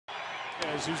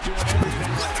Ramirez, who's doing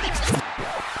everything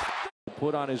right.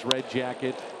 Put on his red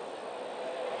jacket.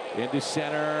 Into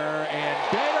center,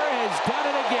 and Bader has done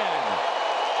it again.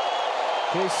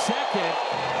 His second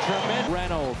tremendous.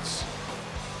 Reynolds.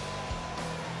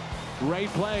 Great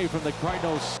play from the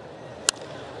Cardinals.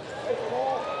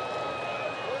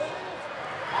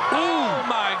 Oh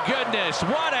my goodness,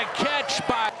 what a catch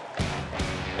by.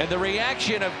 And the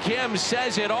reaction of Kim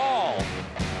says it all.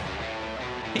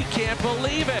 He can't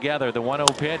believe it. Together, the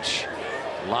 1-0 pitch.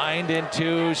 Lined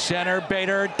into center,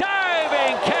 Bader,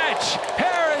 diving catch.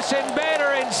 Harrison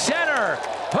Bader in center.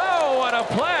 Oh, what a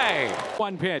play.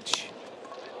 One pitch.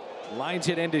 Lines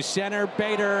it into center,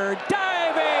 Bader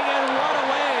diving, and what a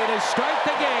way to start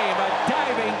the game. A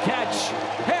diving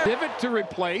catch. Pivot to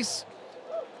replace,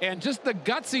 and just the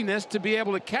gutsiness to be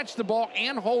able to catch the ball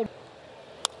and hold.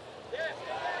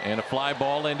 And a fly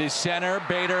ball into center,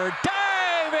 Bader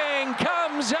diving,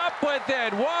 comes up with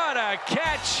it. What a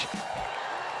catch.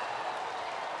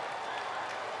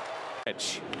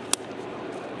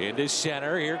 Into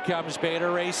center, here comes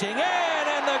Bader racing in,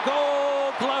 and the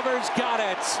Gold Glovers got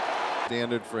it.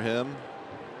 Standard for him.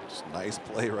 Just nice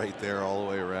play right there all the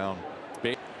way around.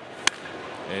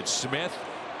 And Smith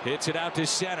hits it out to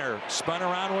center. Spun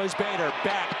around was Bader.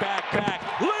 Back.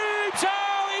 Leaps.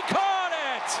 Oh, he caught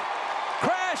it.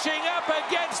 Crashing up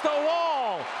against the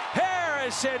wall.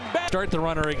 Harrison Bader. Start the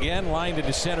runner again. Lined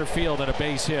into center field and a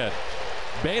base hit.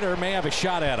 Bader may have a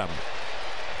shot at him.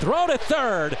 Throw to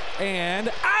third, and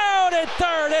out at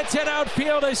third. It's an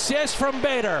outfield assist from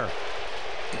Bader.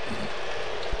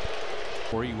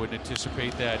 Or you wouldn't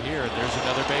anticipate that here. There's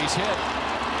another base hit.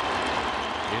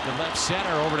 Into left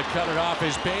center, over to cut it off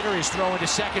as Bader is throwing to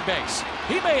second base.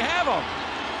 He may have him.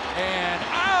 And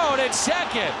out at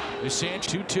second. The Sanch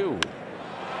 2-2.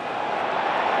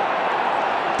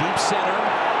 Deep center.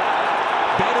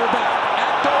 Bader back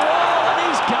at the wall, and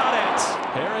he's got it.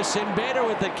 Harrison Bader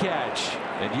with the catch.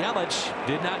 And Yelich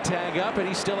did not tag up, and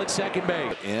he's still at second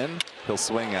base. He'll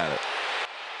swing at it.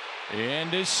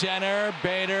 Into center,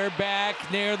 Bader back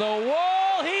near the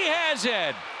wall. He has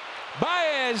it.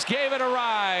 Baez gave it a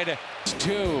ride.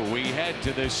 2. We head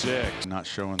to the 6th. Not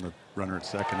showing the runner at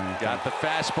second anything. Got the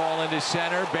fastball into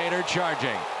center. Bader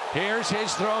charging. Here's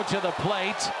his throw to the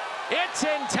plate. It's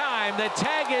in time. The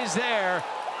tag is there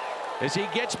as he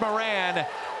gets Moran,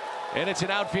 and it's an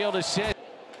outfield assist.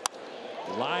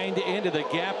 Lined into the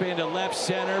gap into left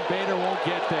center. Bader won't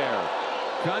get there.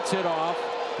 Cuts it off.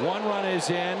 One run is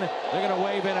in. They're going to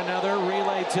wave in another.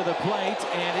 Relay to the plate,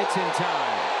 and it's in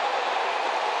time.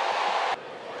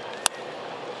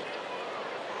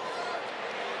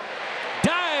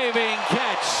 Diving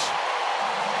catch.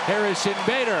 Harrison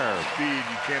Bader. Speed,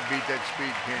 you can't beat that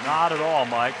speed, can you? Not at all,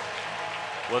 Mike.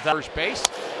 Without first base,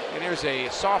 and there's a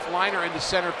soft liner into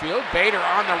center field. Bader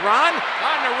on the run,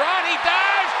 he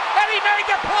dives, and he made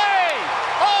the play.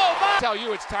 Oh my! I tell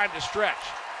you, it's time to stretch.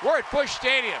 We're at Busch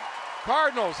Stadium.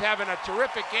 Cardinals having a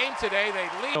terrific game today. They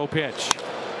lead. No pitch.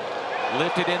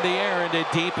 Lifted in the air into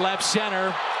deep left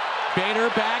center. Bader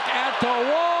back at the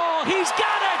wall. He's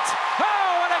got it.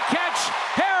 Oh, what a catch.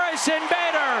 Harrison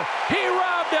Bader. He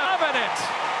robbed of it.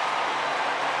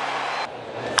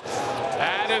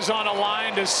 That is on a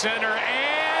line to center,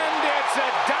 and it's a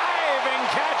diving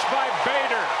catch by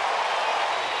Bader.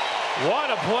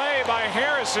 What a play by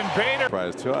Harrison Bader.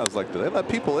 Surprised too. I was like, do they let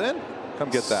people in?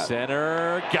 Come get that.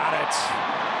 Center, got it.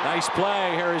 Nice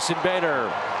play, Harrison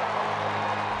Bader.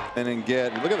 And then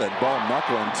look at that ball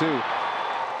knuckling too.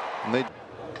 And they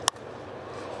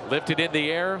lifted in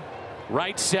the air,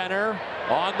 right center,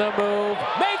 on the move,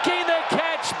 making the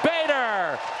catch,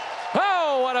 Bader.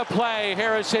 Oh, what a play,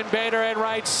 Harrison Bader in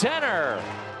right center.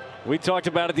 We talked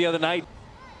about it the other night.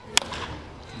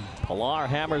 Pilar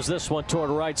hammers this one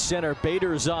toward right center.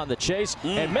 Bader's on the chase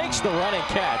and makes the running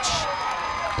catch.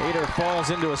 Bader falls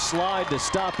into a slide to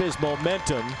stop his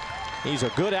momentum. He's a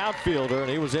good outfielder, and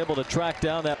he was able to track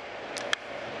down that.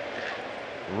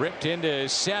 Ripped into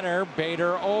center,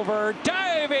 Bader over,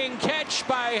 diving catch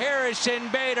by Harrison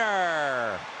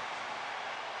Bader.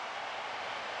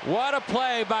 What a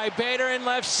play by Bader in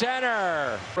left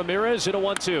center. Ramirez in a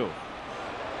 1-2.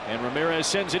 And Ramirez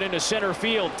sends it into center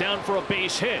field, down for a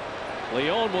base hit.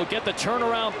 Leon will get the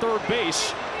turnaround third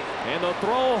base. And the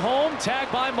throw home,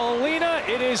 tagged by Molina.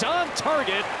 It is on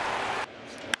target.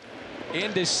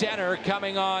 Into center,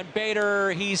 coming on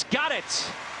Bader. He's got it.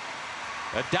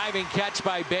 A diving catch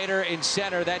by Bader in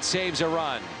center. That saves a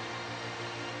run.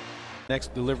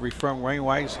 Next delivery from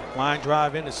Wainwright's line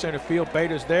drive into center field.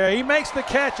 Bader's there. He makes the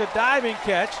catch, a diving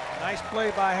catch. Nice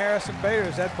play by Harrison Bader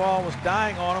as that ball was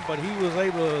dying on him, but he was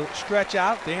able to stretch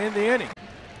out to end the inning.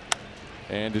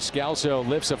 And Descalso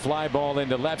lifts a fly ball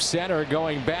into left center.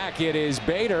 Going back, it is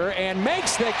Bader, and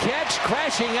makes the catch,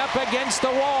 crashing up against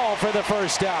the wall for the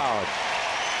first out.